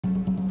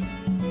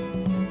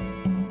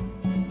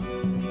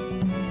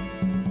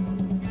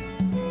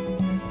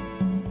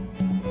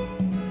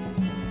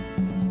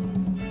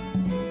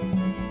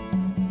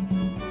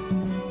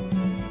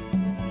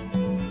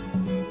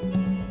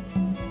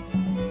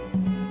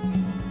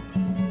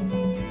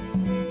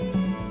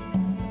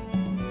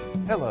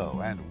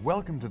Hello and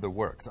welcome to The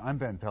Works. I'm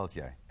Ben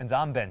Peltier. And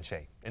I'm Ben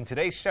Shea. In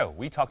today's show,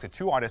 we talk to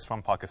two artists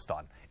from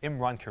Pakistan,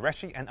 Imran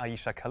Qureshi and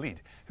Ayesha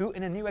Khalid, who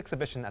in a new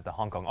exhibition at the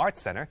Hong Kong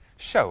Arts Centre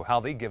show how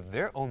they give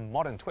their own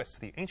modern twist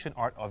to the ancient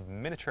art of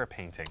miniature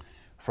painting.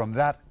 From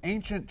that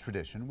ancient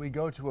tradition, we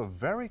go to a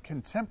very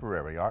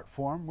contemporary art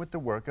form with the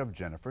work of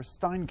Jennifer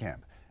Steinkamp.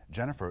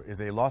 Jennifer is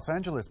a Los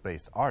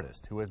Angeles-based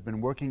artist who has been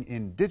working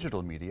in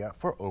digital media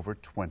for over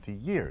 20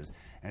 years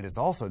and is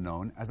also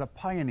known as a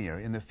pioneer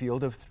in the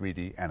field of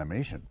 3D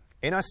animation.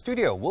 In our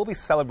studio, we'll be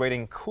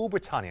celebrating Cool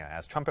Britannia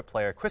as trumpet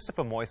player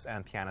Christopher Moyse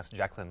and pianist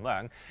Jacqueline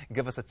Leung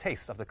give us a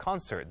taste of the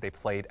concert they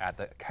played at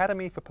the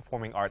Academy for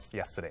Performing Arts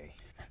yesterday.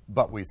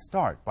 But we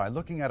start by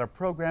looking at a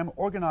program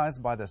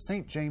organized by the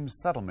St. James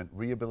Settlement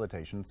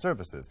Rehabilitation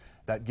Services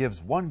that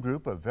gives one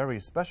group of very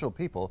special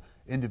people,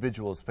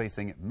 individuals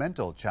facing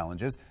mental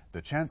challenges,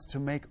 the chance to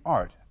make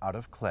art out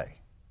of clay.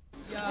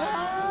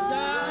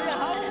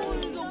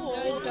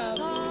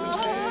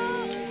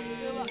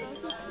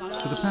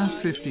 For the past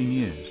 15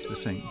 years, the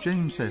St.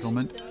 James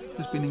Settlement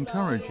has been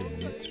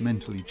encouraging its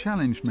mentally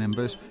challenged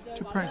members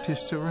to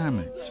practice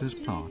ceramics as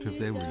part of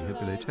their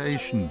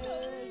rehabilitation.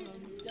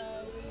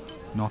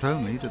 Not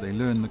only do they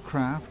learn the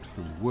craft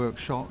through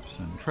workshops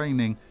and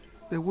training,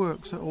 their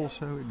works are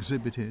also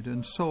exhibited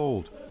and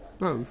sold,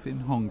 both in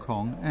Hong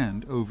Kong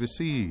and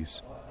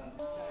overseas.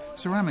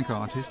 Ceramic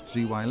artist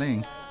Ziwei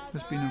Ling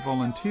has been a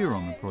volunteer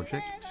on the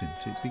project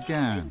since it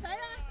began.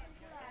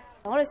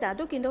 我哋成日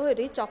都見到佢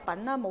哋啲作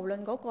品啦，無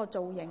論嗰個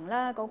造型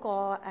啦、嗰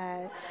個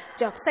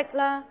着色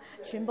啦，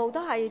全部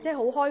都係即係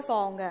好開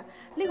放嘅。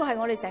呢個係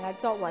我哋成日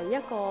作為一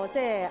個即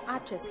係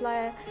artist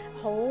咧，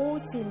好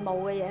羨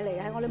慕嘅嘢嚟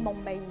嘅，係我哋夢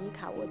寐以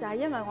求嘅，就係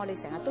因為我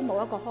哋成日都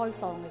冇一個開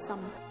放嘅心。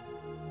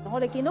我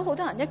哋見到好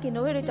多人一見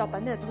到呢啲作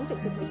品就好直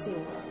接去笑嘅。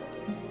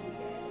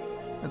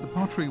 At the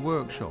Pottery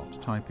Workshops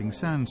Taiping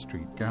Sand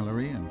Street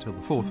Gallery until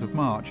the 4th of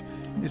March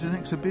is an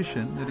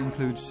exhibition that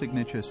includes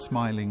signature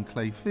smiling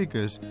clay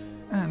figures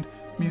and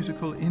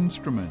musical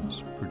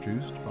instruments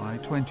produced by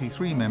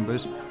 23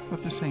 members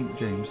of the St.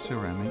 James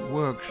Ceramic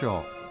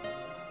Workshop.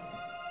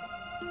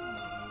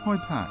 Hoi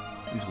Pak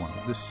is one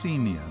of the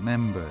senior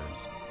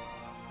members.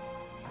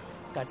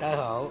 大家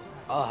好，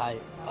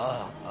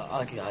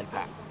我叫Hoi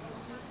Pak，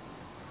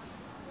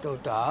做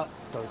咗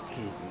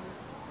前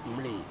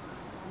5年。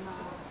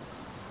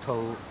 做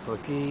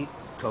啲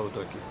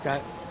得，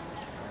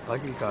嗰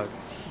啲就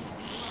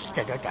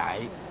石咗仔，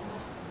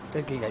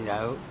跟住又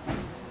有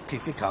鐵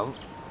色草。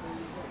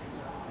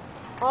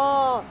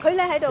哦，佢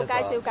咧喺度介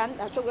紹緊，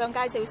逐樣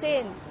介紹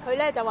先。佢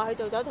咧就話佢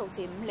做咗陶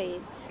瓷5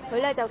年，佢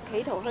咧就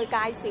企圖去介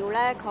紹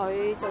咧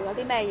佢做咗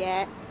啲咩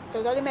嘢，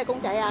做咗啲咩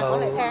公仔啊，講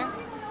嚟聽。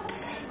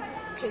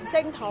傳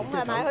聲筒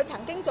係咪？佢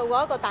曾經做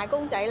過一個大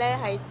公仔咧，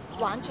係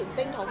玩傳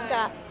聲筒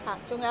㗎嚇。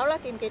仲有咧，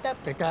記唔記得？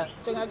記得。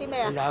仲有啲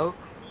咩啊？有。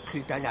 薯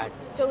蛋人，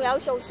仲有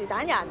做薯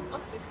蛋人，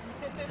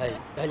係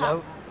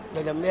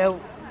又有喵，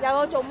又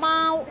有做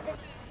貓。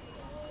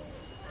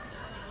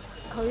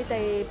佢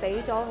哋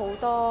俾咗好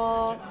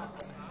多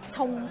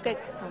衝擊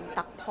同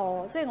突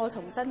破，即係我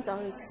重新再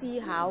去思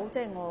考，即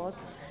係我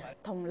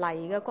同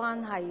泥嘅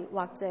關係，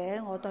或者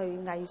我對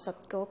藝術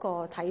嗰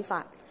個睇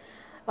法，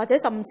或者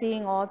甚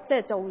至我即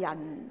係做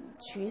人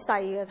處世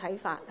嘅睇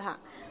法嚇。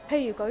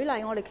 譬如舉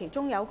例，我哋其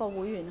中有一個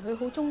會員，佢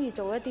好中意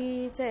做一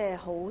啲即係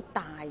好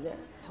大嘅、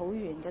好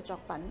圓嘅作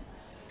品。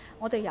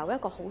我哋由一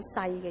個好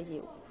細嘅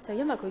窯，就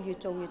因為佢越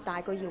做越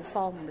大，個窯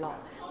放唔落，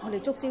我哋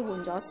足之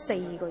換咗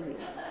4個窯。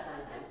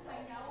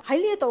喺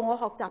呢度我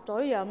學習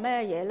咗一樣咩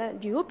嘢咧？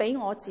如果俾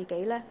我自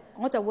己咧，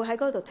我就會喺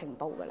嗰度停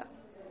步噶啦。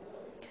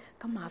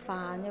咁麻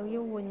煩，又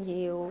要換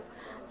窯，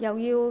又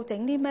要整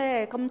啲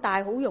咩咁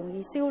大，好容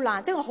易燒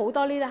爛，即係我好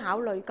多呢啲考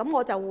慮，咁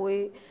我就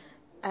會。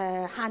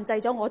 限制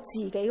咗我自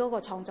己嗰個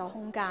創作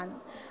空間，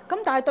咁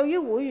但係對於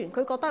會員，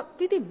佢覺得呢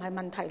啲唔係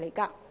問題嚟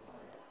㗎。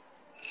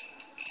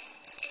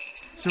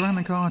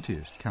Ceramic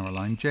artist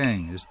Caroline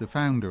Zheng is the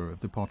founder of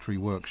the Pottery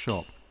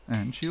Workshop,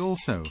 and she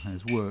also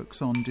has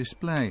works on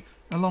display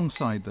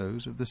alongside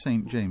those of the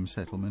St. James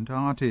Settlement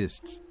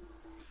artists.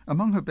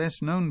 Among her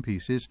best-known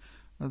pieces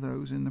are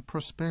those in the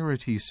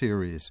Prosperity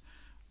series,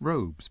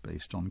 robes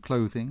based on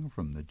clothing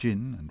from the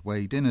Jin and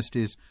Wei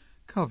dynasties,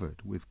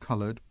 covered with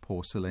coloured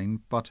porcelain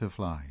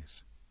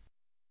butterflies.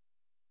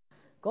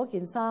 嗰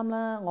件衫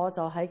咧，我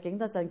就喺景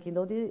德鎮見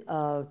到啲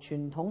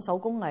傳統手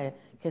工藝，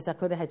其實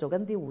佢哋係做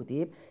緊啲蝴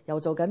蝶，又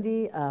做緊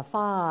啲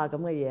花啊咁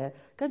嘅嘢，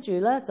跟住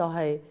咧就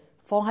係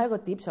放喺一個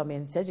碟上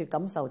面寫住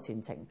感受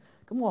前程。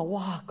咁我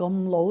話哇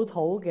咁老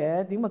土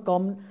嘅，點解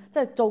咁即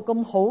係做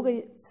咁好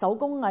嘅手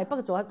工藝，不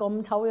過做喺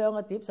咁醜樣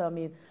嘅碟上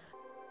面？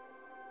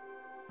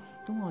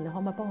 咁我話你可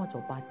唔可以幫我做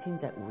8000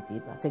隻蝴蝶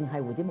啊？淨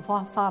係蝴蝶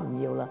花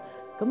唔要啦。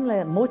咁你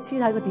唔好黐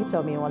喺個碟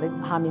上面喎，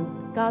你下面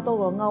加多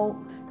個勾，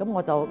咁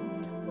我就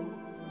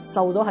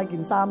繡咗喺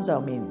件衫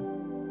上面。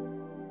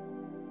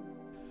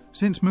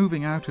Since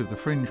moving out of the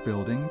Fringe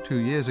building 2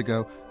 years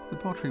ago, the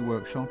Pottery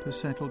Workshop has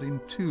settled in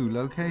 2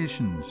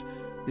 locations.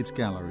 Its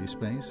gallery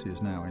space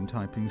is now in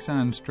Taiping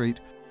Sand Street.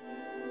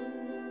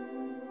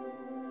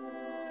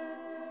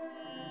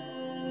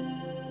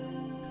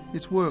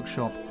 its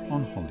workshop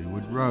on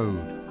Hollywood Road.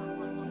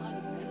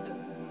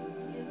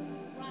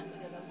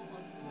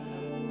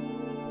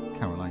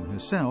 Caroline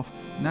herself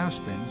now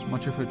spends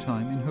much of her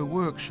time in her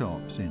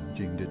workshops in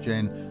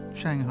Jingdezhen,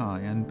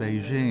 Shanghai and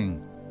Beijing.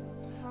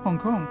 Hong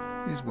Kong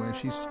is where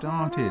she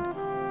started,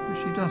 but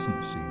she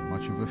doesn't see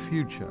much of a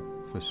future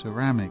for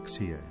ceramics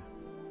here.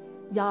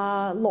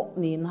 26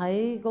年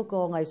喺嗰個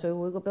藝術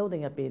會個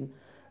building 入邊，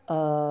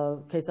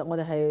其實我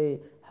哋係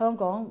香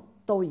港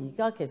到而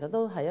家其實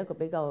都係一個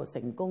比較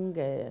成功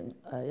嘅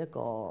一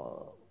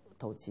個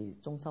陶瓷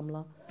中心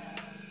啦。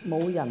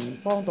冇人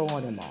幫到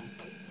我哋忙。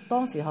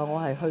當時候我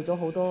係去咗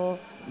好多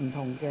唔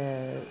同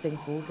嘅政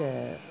府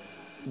嘅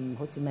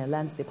好似咩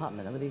Lands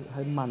Department 嗰啲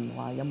去問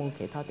話有冇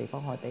其他地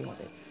方可以俾我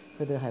哋，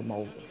佢哋係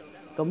冇。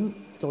咁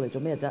做嚟做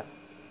咩啫？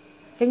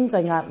經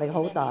濟壓力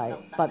好大，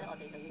但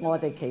我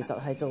哋其實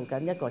係做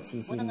緊一個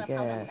慈善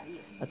嘅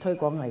推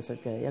廣藝術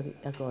嘅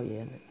一個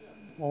嘢嚟。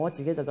我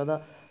自己就覺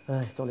得，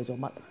唉，做嚟做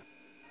乜？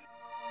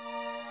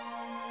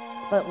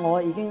不，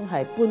我已經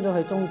係搬咗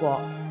去中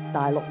國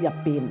大陸入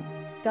邊，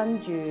跟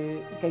住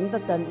景德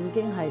鎮已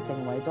經係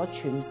成為咗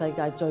全世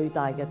界最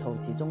大嘅陶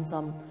瓷中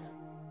心。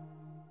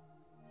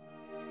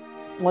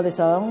我哋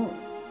想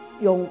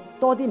用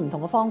多啲唔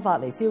同嘅方法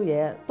嚟燒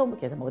嘢，都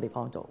其實冇地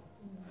方做。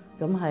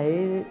咁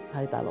喺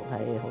大陸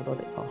係好多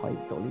地方可以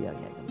做呢樣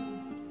嘢咁。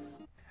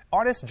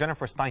Artist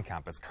Jennifer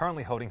Steinkamp is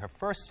currently holding her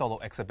first solo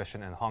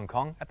exhibition in Hong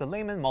Kong at the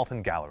Lehman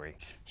Malton Gallery.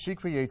 She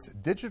creates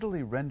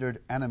digitally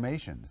rendered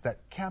animations that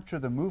capture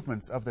the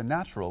movements of the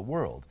natural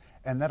world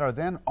and that are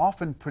then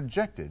often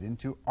projected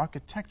into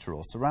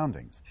architectural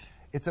surroundings.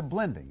 It's a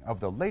blending of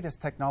the latest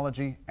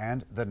technology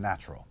and the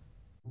natural.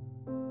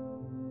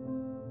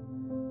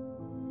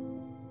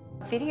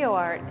 Video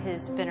art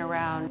has been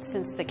around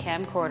since the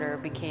camcorder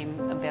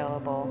became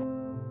available.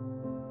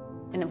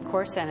 And of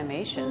course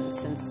animation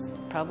since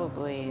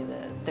probably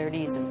the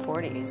 30s and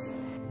 40s.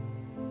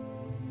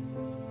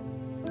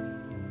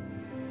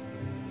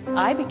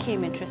 I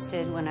became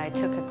interested when I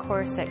took a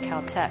course at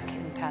Caltech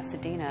in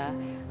Pasadena,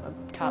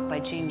 taught by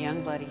Gene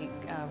Youngblood. He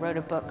wrote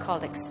a book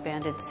called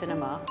Expanded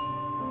Cinema.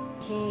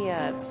 He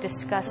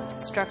discussed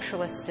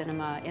structuralist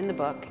cinema in the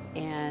book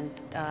and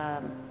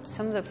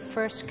some of the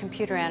first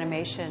computer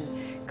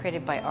animation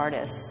created by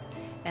artists.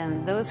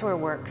 And those were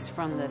works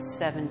from the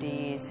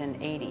 70s and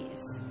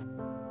 80s.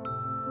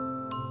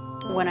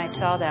 When I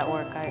saw that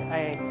work,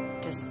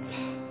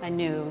 I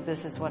knew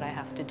this is what I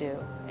have to do.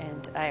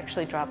 And I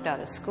actually dropped out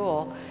of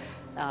school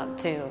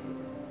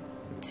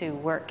to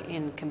work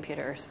in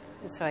computers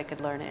so I could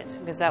learn it,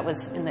 because that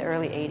was in the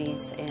early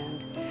 80s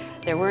and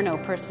there were no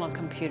personal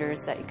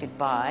computers that you could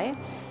buy,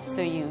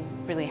 so you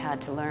really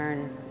had to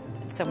learn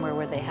somewhere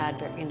where they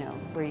had,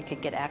 where you could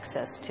get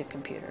access to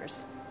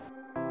computers.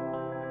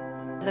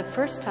 The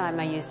first time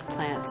I used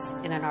plants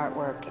in an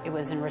artwork, it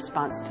was in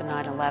response to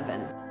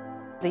 9/11.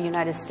 The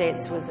United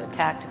States was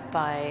attacked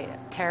by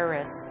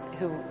terrorists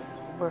who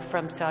were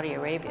from Saudi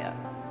Arabia,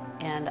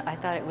 and I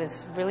thought it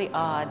was really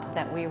odd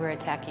that we were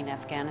attacking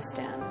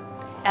Afghanistan.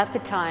 At the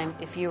time,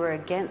 if you were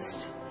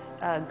against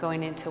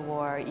going into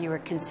war, you were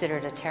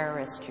considered a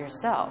terrorist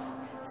yourself.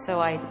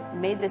 So I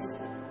made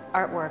this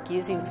artwork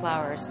using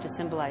flowers to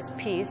symbolize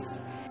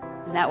peace,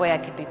 and that way I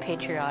could be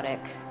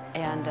patriotic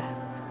and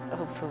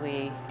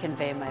hopefully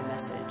convey my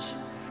message.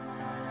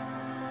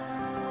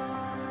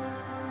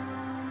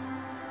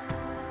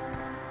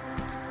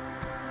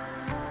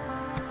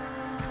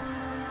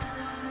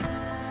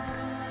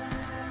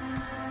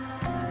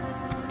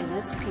 In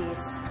this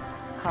piece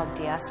called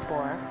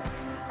Diaspora,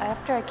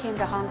 after I came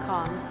to Hong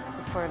Kong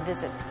for a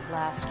visit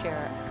last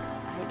year,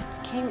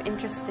 I became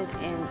interested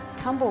in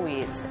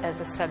tumbleweeds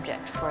as a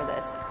subject for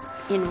this.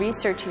 In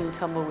researching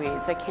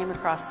tumbleweeds, I came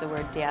across the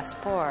word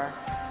diaspora,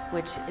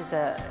 which is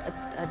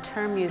a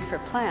term used for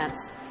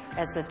plants.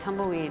 As the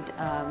tumbleweed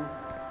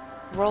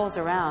rolls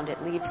around,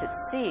 it leaves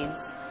its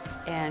seeds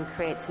and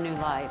creates new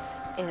life.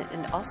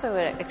 And also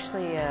it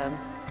actually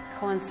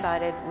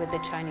coincided with the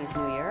Chinese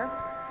New Year.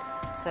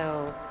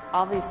 So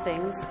all these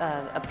things,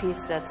 a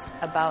piece that's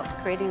about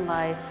creating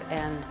life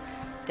and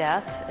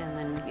death and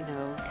then,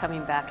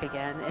 coming back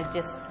again, it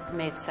just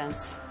made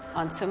sense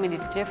on so many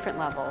different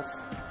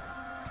levels.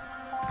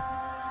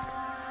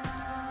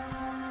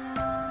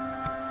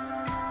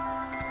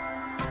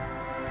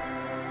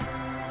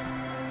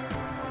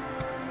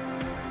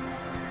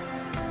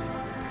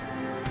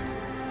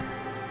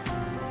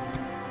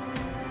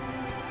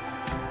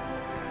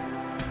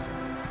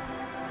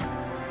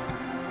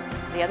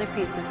 The other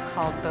piece is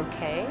called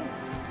Bouquet,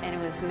 and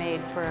it was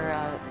made for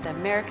the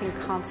American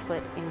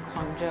consulate in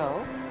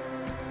Guangzhou.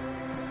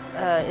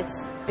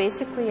 It's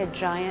basically a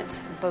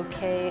giant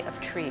bouquet of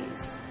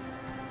trees.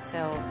 So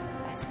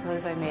I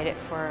suppose I made it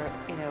for,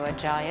 a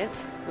giant,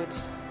 which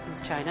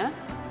is China.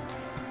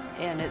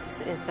 And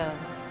it's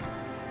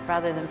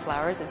rather than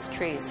flowers, it's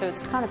trees. So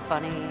it's kind of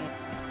funny.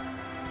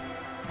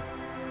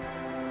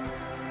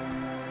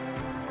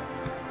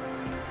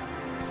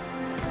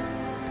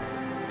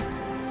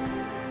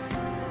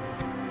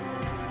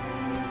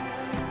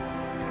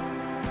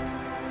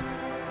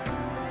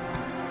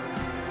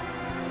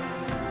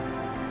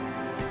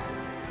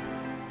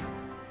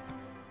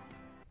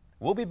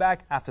 We'll be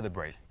back after the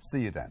break.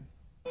 See you then.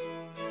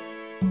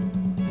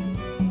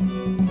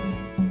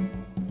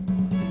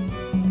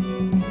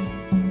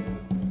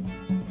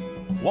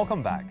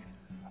 Welcome back.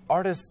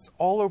 Artists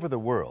all over the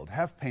world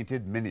have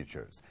painted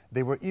miniatures.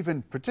 They were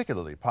even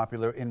particularly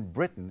popular in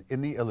Britain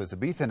in the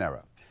Elizabethan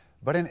era.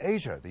 But in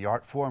Asia, the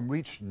art form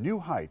reached new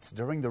heights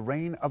during the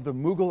reign of the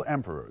Mughal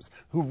emperors,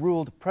 who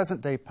ruled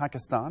present-day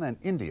Pakistan and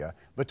India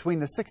between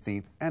the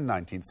 16th and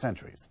 19th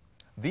centuries.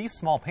 These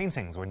small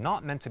paintings were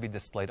not meant to be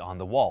displayed on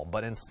the wall,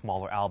 but in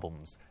smaller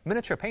albums.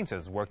 Miniature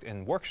painters worked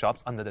in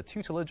workshops under the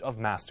tutelage of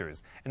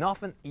masters, and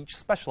often each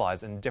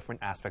specialized in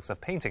different aspects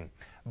of painting: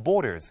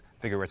 borders,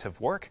 figurative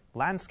work,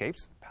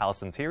 landscapes,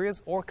 palace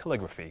interiors, or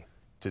calligraphy.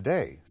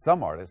 Today,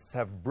 some artists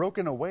have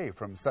broken away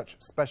from such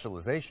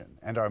specialization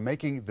and are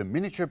making the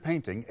miniature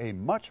painting a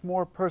much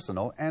more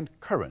personal and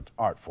current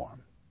art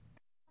form.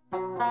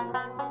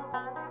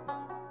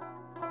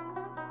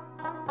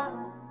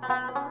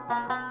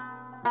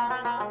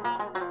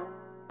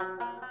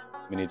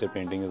 Miniature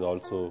painting is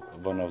also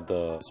one of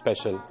the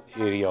special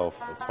area of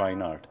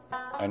fine art,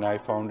 and I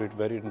found it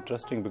very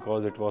interesting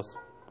because it was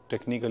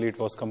technically it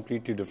was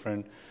completely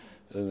different.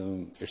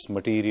 Its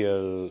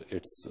material,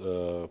 its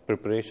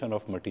preparation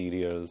of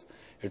materials,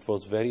 it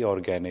was very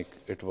organic.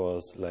 It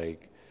was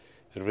like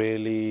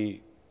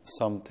really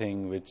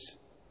something which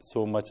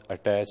so much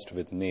attached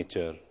with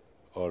nature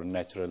or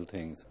natural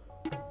things.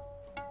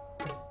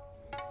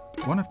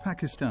 One of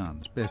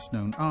Pakistan's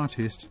best-known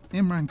artists,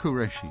 Imran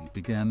Qureshi,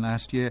 began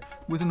last year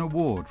with an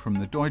award from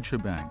the Deutsche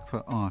Bank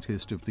for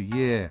Artist of the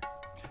Year.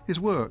 His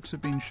works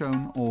have been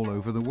shown all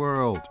over the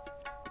world.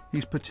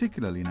 He's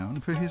particularly known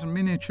for his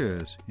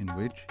miniatures, in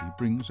which he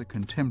brings a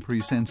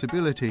contemporary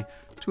sensibility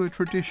to a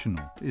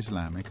traditional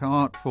Islamic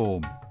art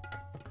form.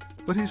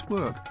 But his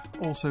work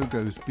also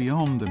goes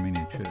beyond the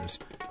miniatures.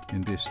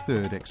 In this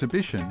third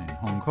exhibition in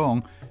Hong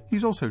Kong,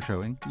 he's also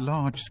showing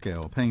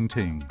large-scale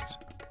paintings.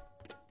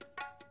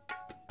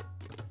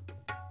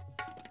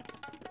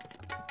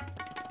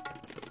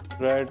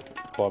 Red,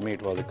 for me,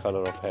 it was a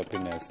color of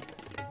happiness,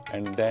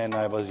 and then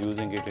I was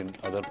using it in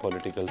other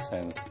political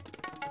sense.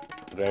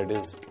 Red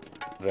is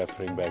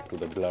referring back to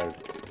the blood,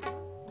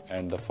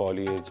 and the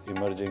foliage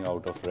emerging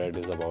out of red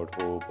is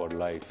about hope or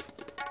life.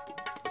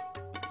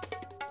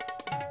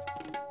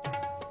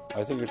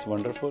 I think it's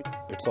wonderful.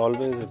 It's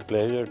always a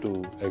pleasure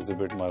to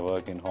exhibit my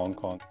work in Hong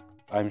Kong.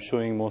 I'm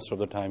showing most of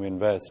the time in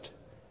West,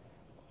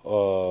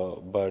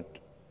 but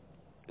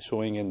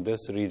showing in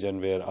this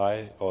region where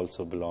I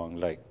also belong,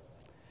 like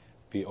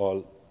we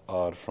all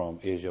are from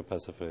Asia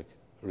Pacific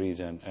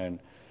region, and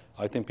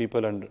I think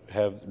people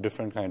have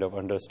different kind of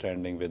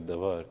understanding with the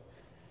work,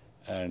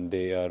 and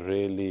they are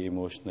really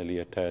emotionally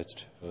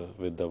attached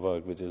with the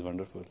work, which is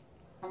wonderful.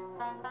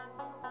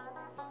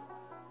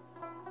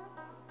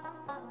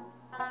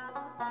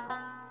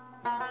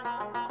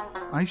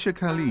 Aisha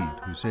Khalid,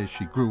 who says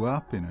she grew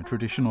up in a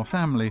traditional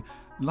family,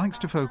 likes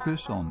to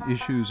focus on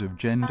issues of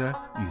gender,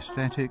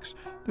 aesthetics,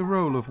 the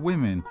role of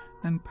women,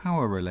 and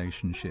power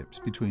relationships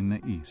between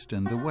the East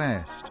and the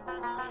West.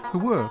 Her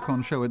work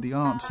on show at the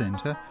Art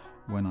Centre,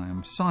 When I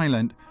Am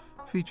Silent,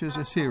 features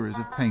a series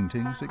of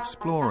paintings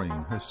exploring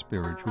her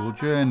spiritual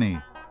journey.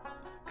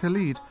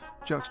 Khalid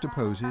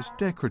juxtaposes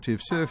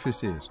decorative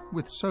surfaces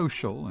with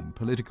social and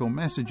political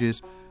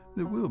messages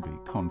that will be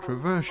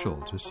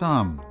controversial to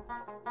some.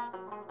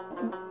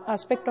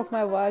 Aspect of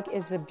my work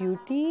is the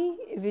beauty,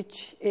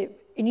 which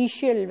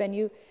initial, when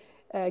you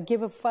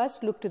give a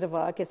first look to the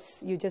work,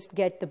 you just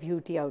get the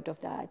beauty out of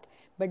that.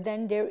 But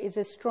then there is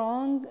a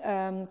strong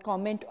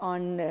comment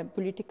on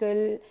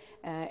political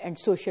and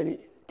social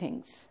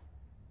things.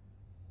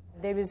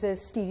 There is a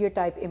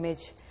stereotype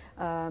image.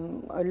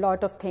 A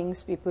lot of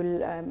things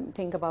people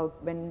think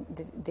about when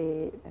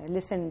they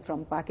listen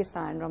from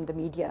Pakistan, from the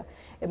media.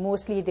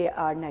 Mostly they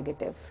are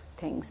negative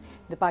things.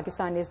 The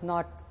Pakistan is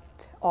not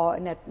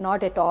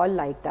at all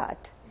like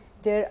that.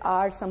 There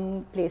are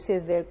some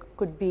places there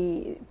could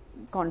be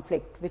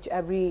conflict, which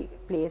every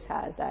place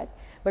has that.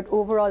 But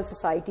overall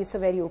society is a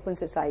very open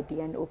society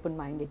and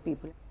open-minded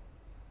people.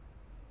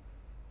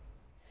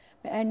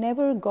 I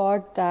never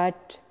got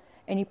that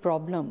any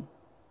problem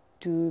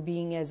to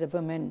being as a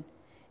woman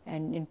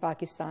and in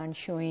Pakistan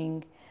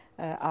showing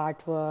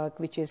artwork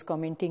which is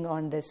commenting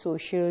on the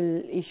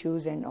social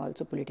issues and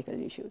also political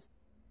issues.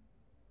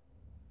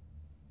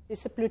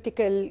 It's a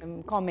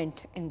political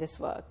comment in this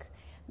work,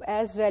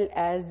 as well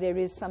as there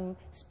is some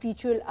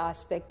spiritual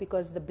aspect,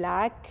 because the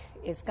black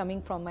is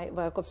coming from my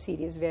work of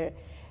series, where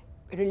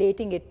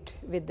relating it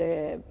with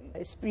the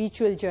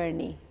spiritual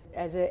journey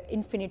as an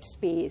infinite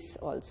space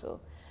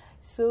also.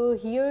 So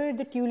here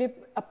the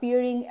tulip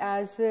appearing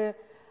as a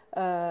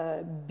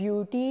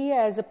beauty,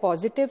 as a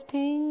positive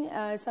thing.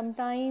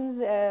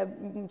 Sometimes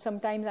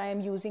I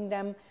am using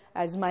them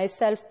as my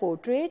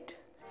self-portrait.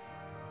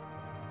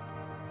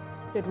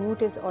 The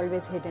root is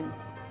always hidden,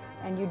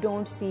 and you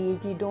don't see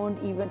it, you don't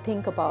even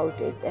think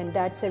about it, and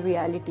that's a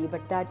reality.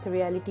 But that's a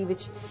reality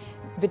which,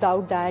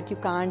 without that, you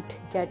can't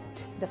get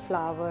the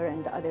flower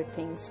and the other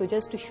things. So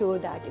just to show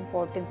that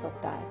importance of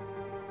that.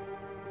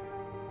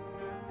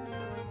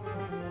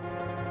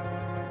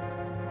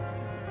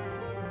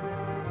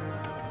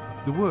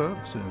 The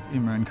works of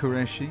Imran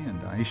Qureshi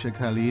and Aisha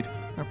Khalid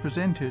are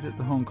presented at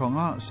the Hong Kong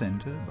Arts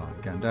Centre by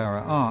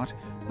Gandhara Art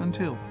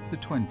until the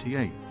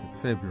 28th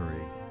of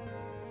February.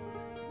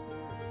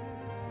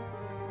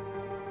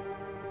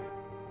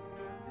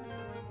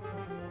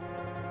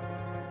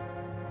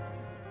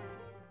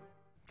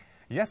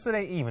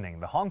 Yesterday evening,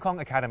 the Hong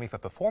Kong Academy for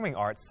Performing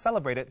Arts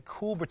celebrated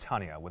Cool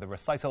Britannia with a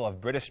recital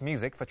of British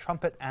music for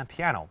trumpet and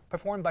piano,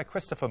 performed by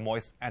Christopher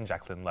Moyse and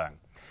Jacqueline Leung.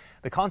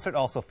 The concert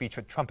also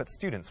featured trumpet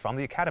students from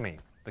the Academy.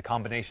 The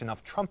combination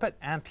of trumpet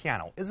and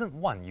piano isn't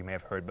one you may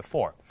have heard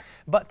before.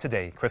 But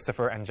today,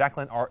 Christopher and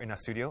Jacqueline are in a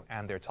studio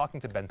and they're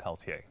talking to Ben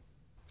Peltier.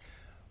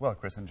 Well,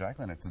 Chris and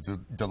Jacqueline, it's a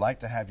delight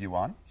to have you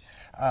on.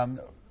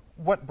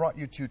 What brought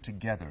you two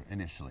together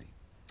initially?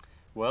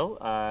 Well,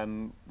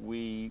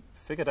 we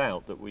figured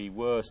out that we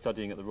were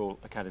studying at the Royal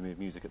Academy of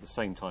Music at the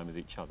same time as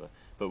each other,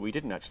 but we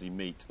didn't actually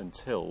meet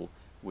until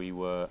we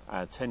were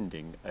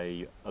attending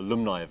an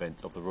alumni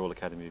event of the Royal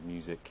Academy of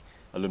Music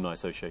Alumni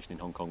Association in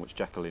Hong Kong, which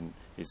Jacqueline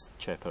is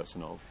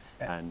chairperson of,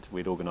 and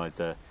we'd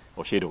organised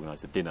she'd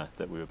organised a dinner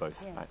that we were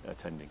both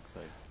attending. So,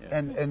 yeah.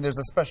 And there's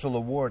a special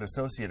award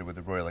associated with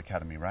the Royal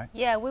Academy, right?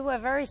 Yeah, we were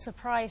very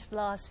surprised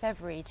last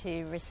February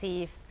to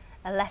receive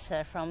a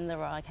letter from the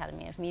Royal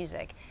Academy of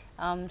Music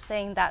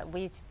saying that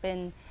we'd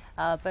been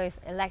both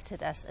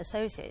elected as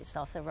associates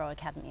of the Royal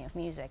Academy of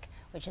Music,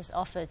 which is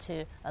offered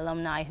to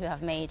alumni who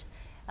have made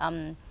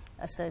a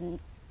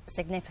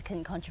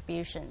significant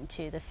contribution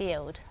to the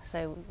field.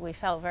 So we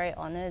felt very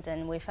honoured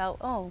and we felt,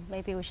 oh,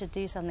 maybe we should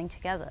do something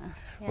together.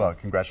 Yeah. Well,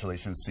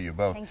 congratulations to you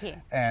both. Thank you.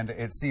 And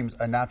it seems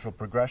a natural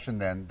progression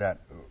then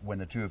that when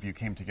the two of you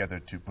came together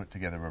to put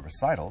together a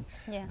recital,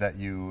 that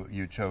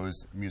you chose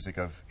music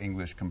of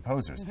English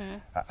composers.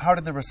 How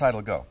did the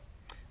recital go?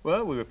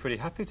 Well, we were pretty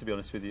happy, to be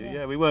honest with you.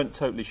 Yeah, we weren't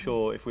totally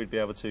sure if we'd be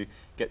able to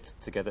get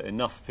together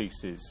enough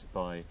pieces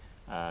by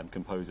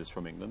composers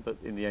from England, but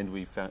in the end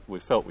we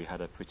felt we had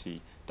a pretty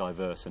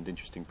diverse and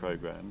interesting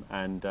programme,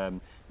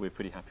 and we're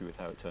pretty happy with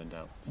how it turned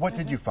out. What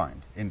did you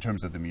find in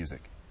terms of the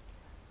music?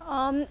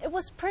 It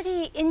was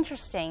pretty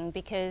interesting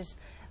because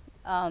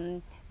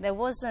there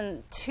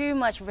wasn't too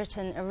much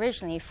written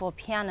originally for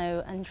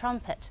piano and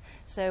trumpet,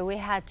 so we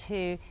had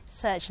to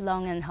search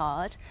long and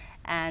hard.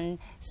 And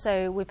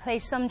so we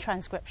played some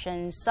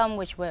transcriptions, some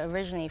which were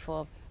originally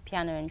for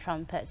piano and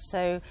trumpet.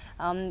 So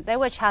there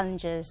were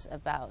challenges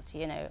about,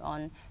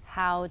 on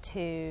how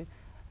to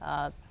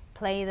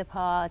play the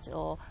part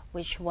or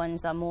which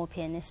ones are more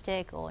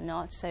pianistic or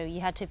not. So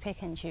you had to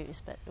pick and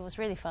choose, but it was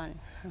really fun.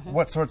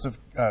 What sorts of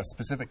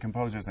specific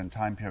composers and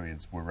time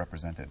periods were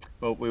represented?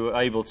 Well, we were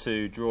able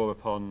to draw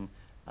upon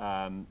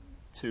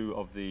two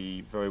of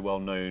the very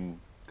well-known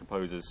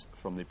composers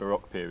from the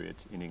Baroque period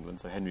in England,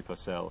 so Henry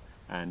Purcell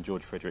and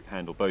George Frederick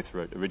Handel. Both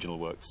wrote original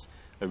works,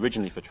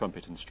 originally for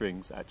trumpet and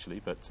strings,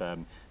 actually, but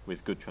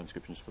with good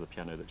transcriptions for the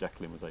piano that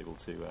Jacqueline was able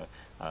to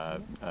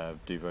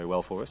do very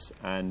well for us.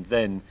 And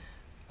then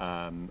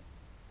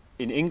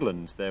in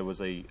England, there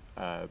was a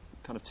kind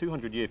of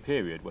 200-year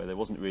period where there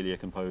wasn't really a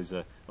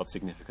composer of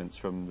significance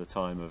from the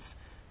time of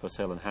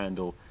Purcell and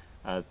Handel.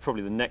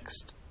 Probably the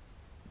next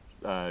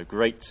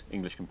great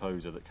English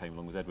composer that came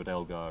along was Edward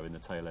Elgar in the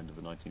tail end of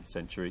the 19th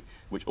century,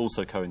 which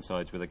also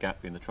coincides with a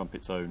gap in the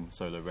trumpet's own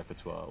solo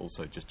repertoire,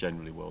 also just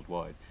generally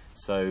worldwide.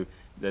 So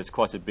there's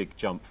quite a big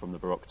jump from the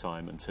Baroque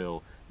time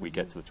until we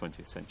get to the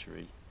 20th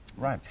century.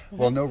 Right.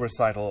 Well, no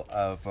recital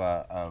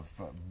of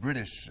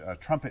British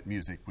trumpet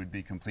music would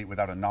be complete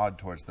without a nod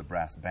towards the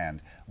brass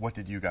band. What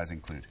did you guys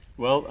include?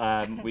 Well,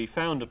 we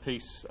found a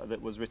piece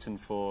that was written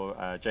for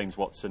James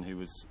Watson, who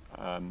was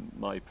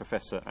my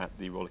professor at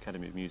the Royal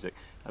Academy of Music,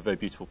 a very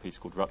beautiful piece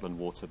called Rutland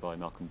Water by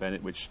Malcolm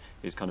Bennett, which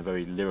is kind of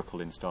very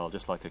lyrical in style,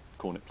 just like a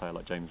cornet player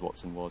like James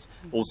Watson was.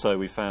 Also,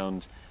 we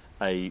found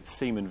a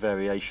theme and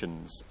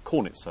variations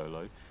cornet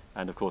solo,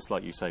 and of course,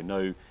 like you say,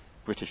 no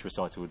British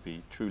recital would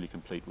be truly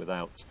complete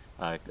without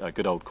a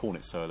good old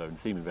cornet solo in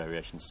theme and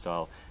variation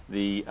style.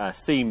 The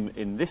theme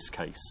in this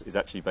case is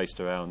actually based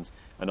around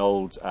an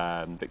old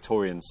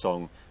Victorian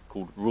song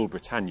called Rule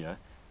Britannia,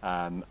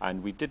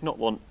 and we did not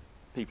want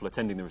people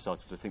attending the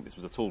recital to think this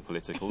was at all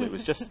political. It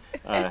was just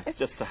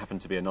to happen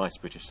to be a nice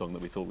British song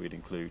that we thought we'd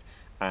include,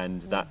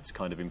 and that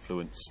kind of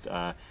influenced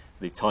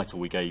the title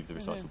we gave the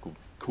recital called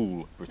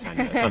Cool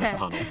Britannia, kind of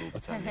pun on Rule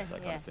Britannia,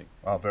 that kind of thing.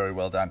 Oh, very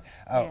well done.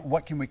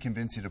 What can we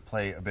convince you to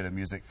play a bit of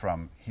music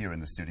from here in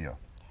the studio?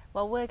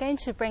 Well, we're going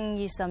to bring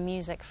you some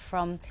music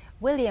from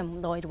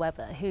William Lloyd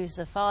Webber, who's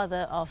the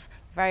father of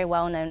very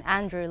well-known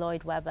Andrew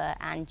Lloyd Webber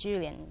and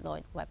Julian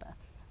Lloyd Webber.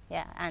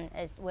 Yeah, and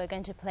we're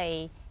going to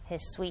play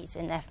his suite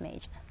in F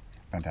major.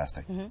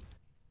 Fantastic. Mm-hmm.